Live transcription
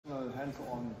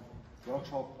hands-on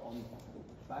workshop on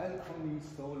balcony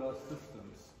solar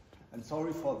systems. And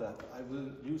sorry for that, I will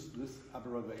use this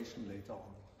abbreviation later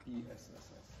on, BSSS.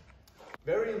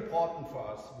 Very important for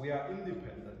us, we are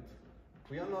independent.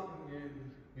 We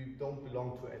don't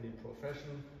belong to any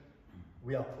profession.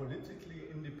 We are politically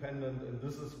independent, and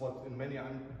this is what in many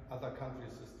other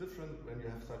countries is different. When you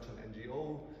have such an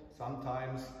NGO,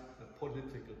 sometimes a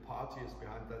political party is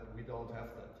behind that. We don't have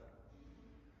that.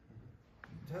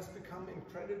 It has become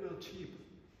incredibly cheap.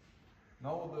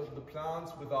 Now the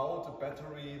plants without a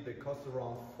battery, they cost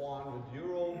around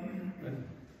 €400, and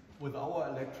with our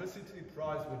electricity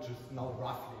price, which is now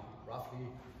roughly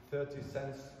 30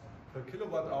 cents per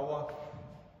kilowatt hour,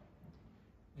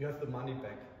 you have the money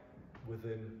back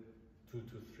within 2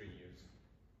 to 3 years.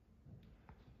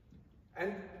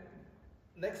 And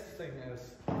next thing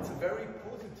is, it's a very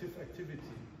positive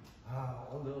activity.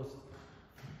 All those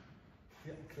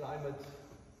climate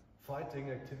fighting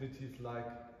activities like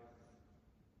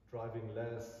driving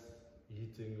less,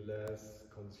 eating less,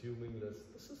 consuming less.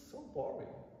 This is so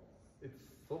boring. It's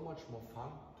so much more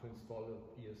fun to install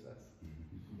a BSS.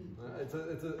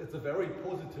 It's a very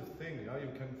positive thing.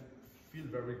 You can feel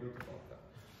very good about that.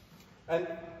 And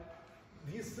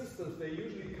these systems, they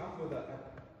usually come with an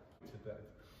app to that.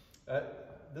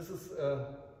 This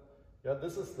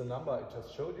is the number I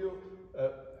just showed you.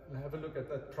 And have a look at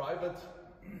that. Private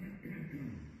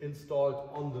installed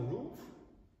on the roof.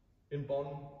 In Bonn,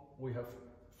 we have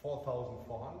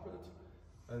 4,400,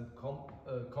 and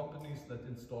companies that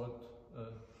installed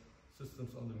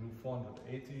systems on the roof,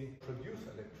 480, produce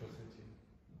electricity.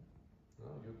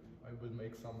 I will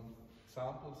make some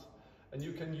samples. And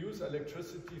you can use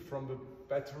electricity from the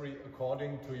battery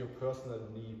according to your personal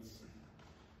needs.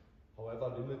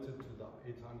 However, limited to the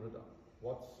 800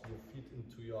 watts you feed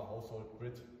into your household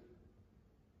grid.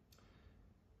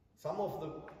 Some of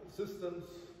the systems,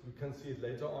 we can see it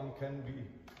later on, can be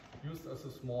used as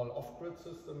a small off-grid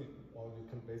system, or you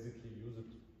can basically use it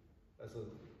as a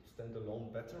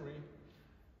standalone battery.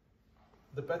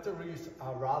 The batteries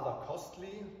are rather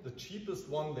costly. The cheapest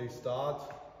one, they start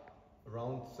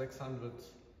around 600,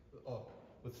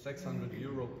 with 600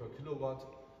 euro per kilowatt.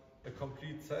 A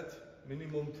complete set,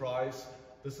 minimum price.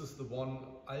 This is the one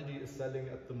Aldi is selling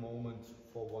at the moment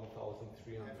for 1,300.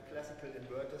 We have classical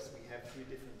inverters. We have 3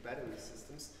 different battery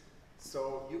systems.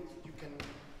 So you can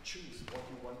choose what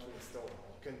you want to install.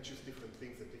 You can choose different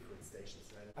things at different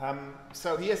stations.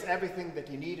 So here's everything that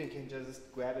you need. You can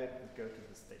just grab it and go to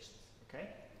the stations. Okay?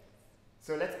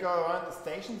 So let's go around the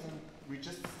stations, and we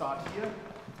just start here.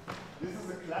 This is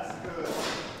a classical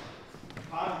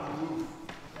part of the roof.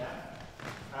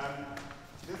 Yeah?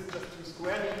 This is just 2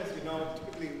 square meters. You know,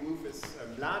 typically a roof is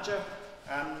larger.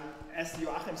 As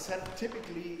Joachim said,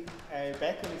 typically a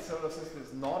balcony solar system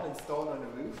is not installed on a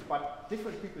roof, but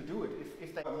different people do it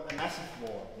if they have a massive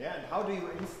wall. Yeah? And how do you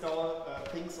install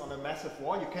things on a massive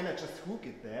wall? You cannot just hook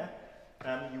it there.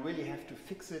 You really have to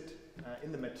fix it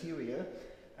in the material.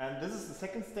 And this is the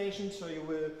second station, so you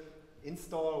will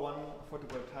install one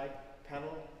photovoltaic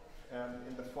panel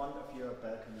in the front of your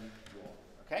balcony wall.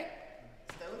 Okay?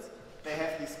 Stones, they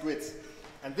have these grids.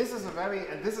 And this is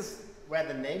this is where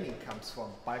the naming comes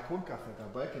from,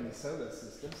 Balkonkachel, balcony solar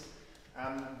systems.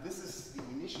 This is the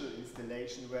initial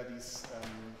installation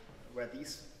where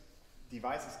these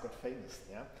devices got famous.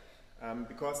 Yeah?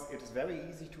 Because it is very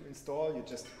easy to install. You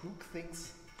just hook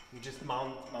things. You just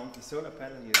mount the solar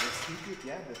panel. You just heat it.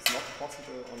 Yeah, that's not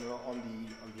possible on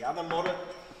the other model.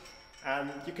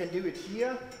 You can do it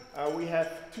here. We have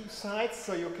 2 sides,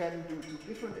 so you can do 2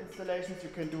 different installations. You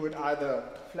can do it either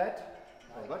flat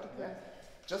or vertical.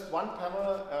 Just one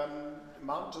panel,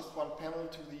 mount just one panel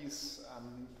to these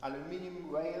aluminium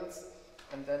rails,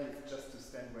 and then it's just to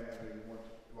stand wherever you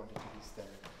want it to be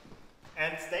standing.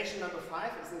 And station number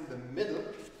 5 is in the middle.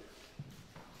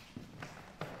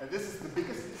 And this is the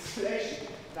biggest installation.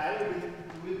 Tyler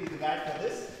will be the guy for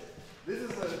this. This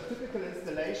is a typical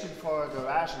installation for a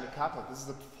garage and a carport. This is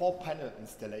a 4-panel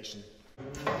installation.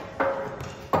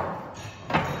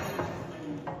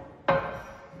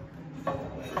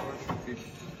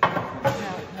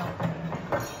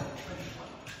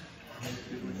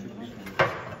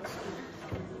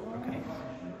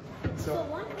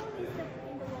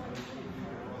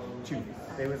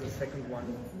 There was a second one.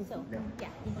 So,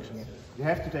 yeah. You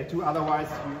have to take 2, otherwise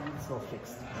it's not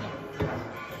fixed.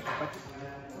 But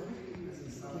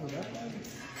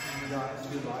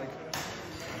if you like.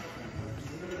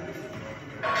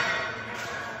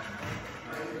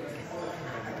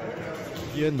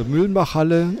 Hier in der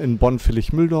Mühlenbachhalle in Bonn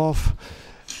Vilich-Müldorf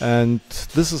And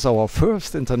this is our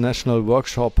first international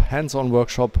workshop, hands-on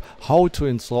workshop, how to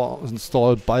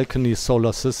install balcony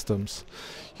solar systems.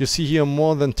 You see here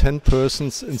more than 10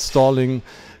 persons installing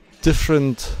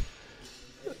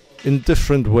in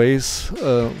different ways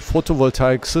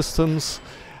photovoltaic systems,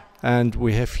 and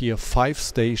we have here 5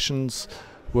 stations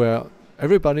where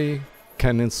everybody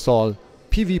can install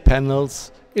PV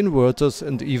panels, inverters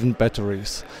and even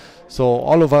batteries. So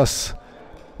all of us,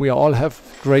 we all have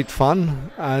great fun,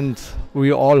 and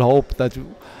we all hope that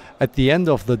at the end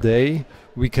of the day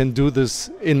we can do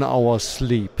this in our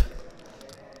sleep.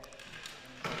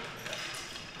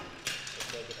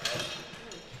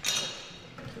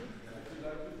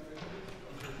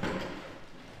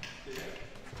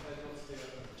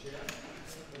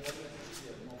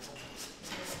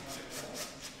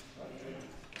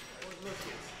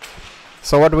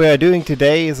 So what we are doing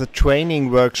today is a training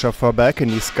workshop for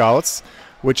balcony scouts,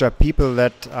 which are people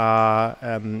that are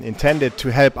intended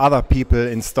to help other people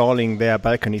installing their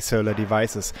balcony solar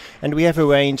devices. And we have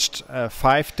arranged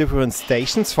 5 different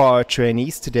stations for our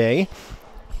trainees today.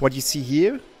 What you see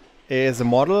here is a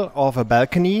model of a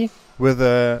balcony with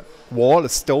a wall, a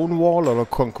stone wall or a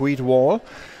concrete wall,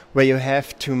 where you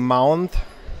have to mount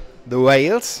the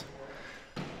rails,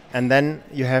 and then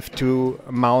you have to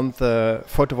mount the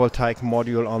photovoltaic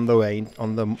module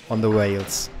on the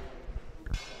rails.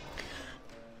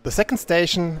 The second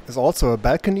station is also a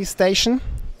balcony station,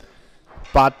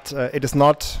 but it is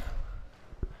not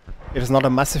a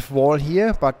massive wall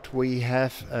here, but we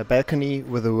have a balcony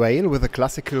with a rail, with a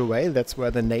classical rail. That's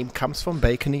where the name comes from,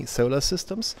 balcony solar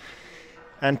systems.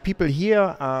 And people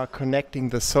here are connecting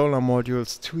the solar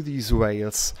modules to these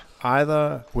rails,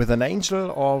 either with an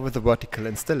angel or with a vertical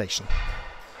installation.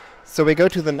 So we go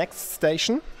to the next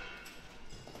station.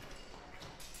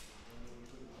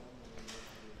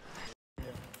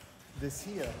 This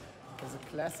here is a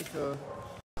classical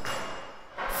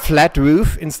flat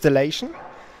roof installation.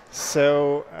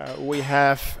 So we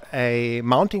have a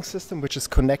mounting system which is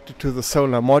connected to the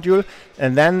solar module,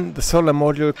 and then the solar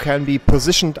module can be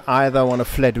positioned either on a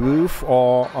flat roof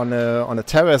or on a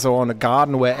terrace or on a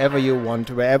garden, wherever you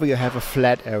want, wherever you have a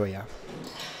flat area.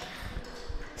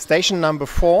 Station number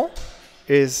 4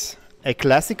 is a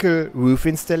classical roof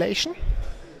installation.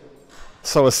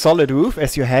 So a solid roof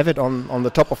as you have it on the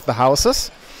top of the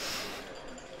houses.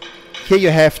 Here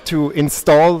you have to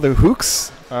install the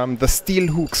hooks, the steel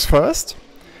hooks first,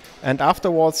 and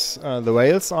afterwards the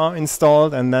rails are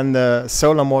installed, and then the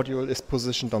solar module is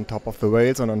positioned on top of the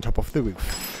rails and on top of the roof.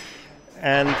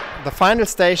 And the final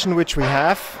station which we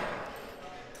have,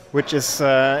 which is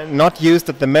not used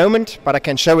at the moment, but I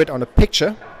can show it on a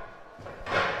picture.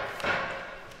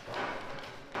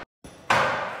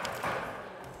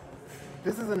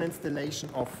 This is an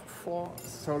installation of 4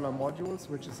 solar modules,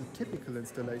 which is a typical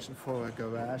installation for a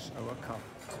garage or a car.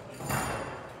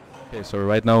 Okay, so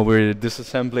right now we're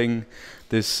disassembling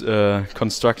this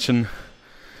construction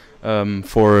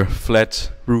for flat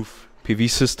roof PV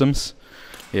systems.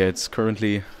 Yeah, it's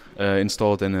currently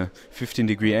installed in a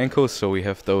 15-degree angle, so we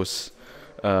have those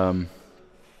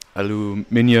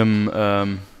aluminium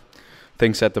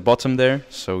things at the bottom there.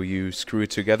 So you screw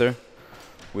it together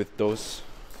with those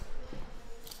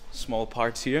small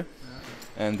parts here,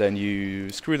 and then you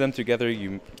screw them together.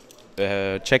 You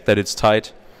check that it's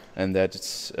tight and that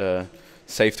it's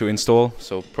safe to install.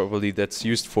 So probably that's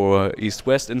used for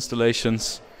east-west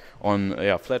installations on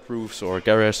flat roofs or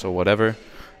garage or whatever.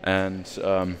 And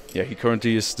yeah, he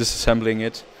currently is disassembling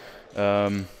it.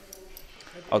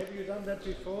 Have you done that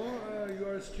before? You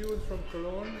are a student from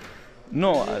Cologne.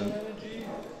 No,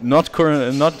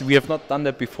 we have not done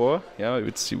that before. Yeah,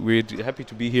 we're happy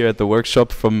to be here at the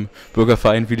workshop from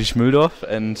Bürgerverein Vilich-Müldorf,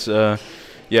 and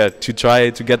yeah, to try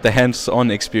to get the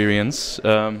hands-on experience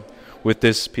with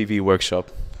this PV workshop.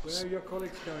 Where are your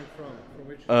colleagues coming from? From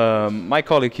which my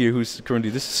colleague here, who's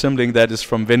currently disassembling that, is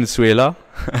from Venezuela,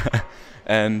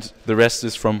 and the rest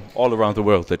is from all around the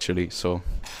world, actually. So,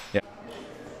 yeah.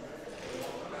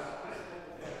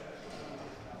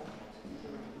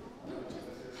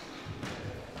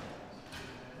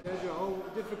 How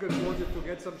difficult was it to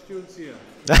get some students here?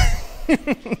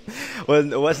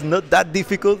 Well, it was not that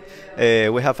difficult.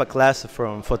 We have a class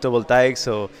from photovoltaics,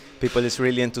 so people is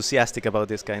really enthusiastic about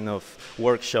this kind of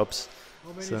workshops.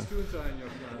 How many students are in your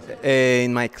class?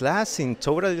 In my class, in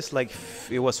total, it's like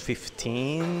it was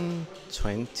 15,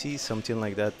 20, something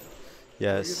like that.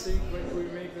 Yes. Do you think when we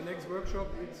make the next workshop,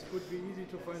 it would be easy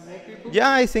to find more people?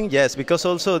 Yeah, I think yes, because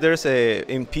also there's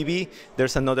in PV,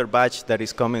 there's another batch that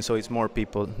is coming, so it's more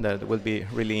people that will be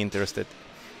really interested.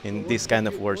 in this kind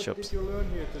of workshops. What did you learn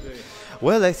here today?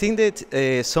 Well, I think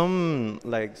that some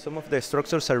of the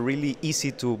structures are really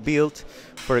easy to build.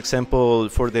 For example,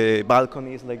 for the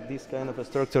balconies, like this kind of a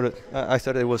structure, I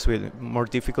thought it was really more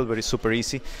difficult, but it's super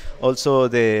easy. Also,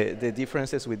 the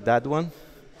differences with that one,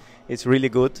 it's really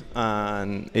good,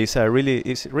 and it's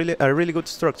really a really good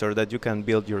structure that you can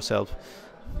build yourself.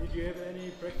 Did you have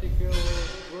any practical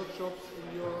workshops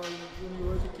in your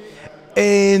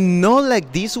university? Not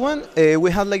like this one.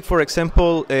 We had, like, for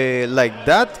example,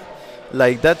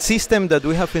 like that system that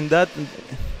we have in that.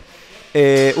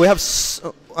 We have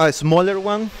a smaller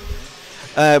one,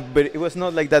 but it was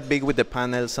not like that big with the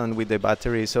panels and with the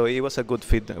battery. So it was a good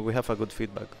fit. We have a good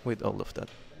feedback with all of that.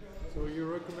 So you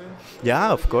recommend?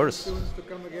 Yeah, of course. Students to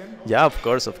come again? Yeah, of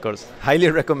course.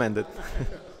 Highly recommended.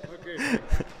 Okay.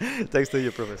 Thanks to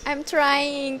you, Professor. I'm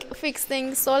trying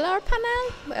fixing solar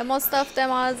panel. Most of them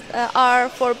are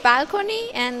for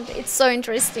balcony, and it's so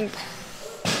interesting.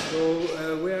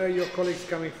 So where are your colleagues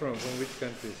coming from? From which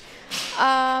countries?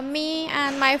 Me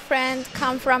and my friend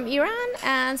come from Iran,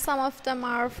 and some of them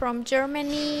are from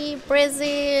Germany,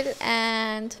 Brazil,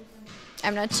 and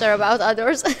I'm not sure about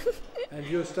others. And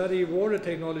you study water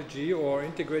technology or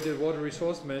integrated water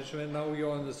resource management. Now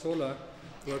you're on the solar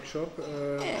workshop.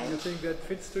 You think that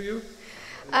fits to you?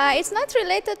 It's not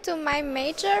related to my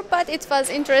major, but it was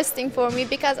interesting for me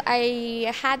because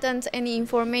I hadn't any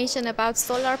information about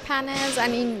solar panels,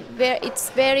 and it's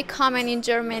very common in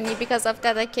Germany. Because of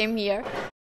that, I came here.